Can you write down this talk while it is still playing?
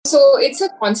So it's a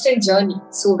constant journey.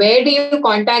 So where do you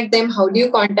contact them? How do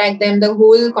you contact them? The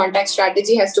whole contact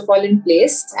strategy has to fall in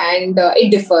place, and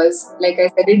it differs. Like I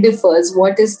said, it differs.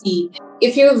 What is the...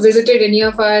 If you've visited any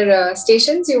of our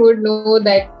stations, you would know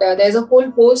that there's a whole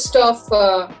host of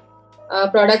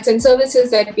products and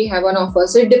services that we have on offer.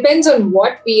 So it depends on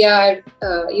what we are,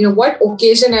 what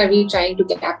occasion are we trying to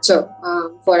capture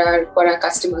for our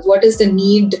customers? What is the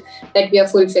need that we are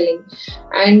fulfilling?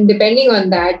 And depending on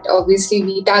that, obviously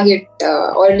we target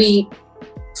or we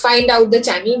find out the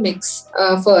channel mix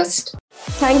first.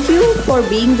 Thank you for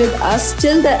being with us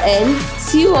till the end.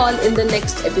 See you all in the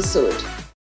next episode.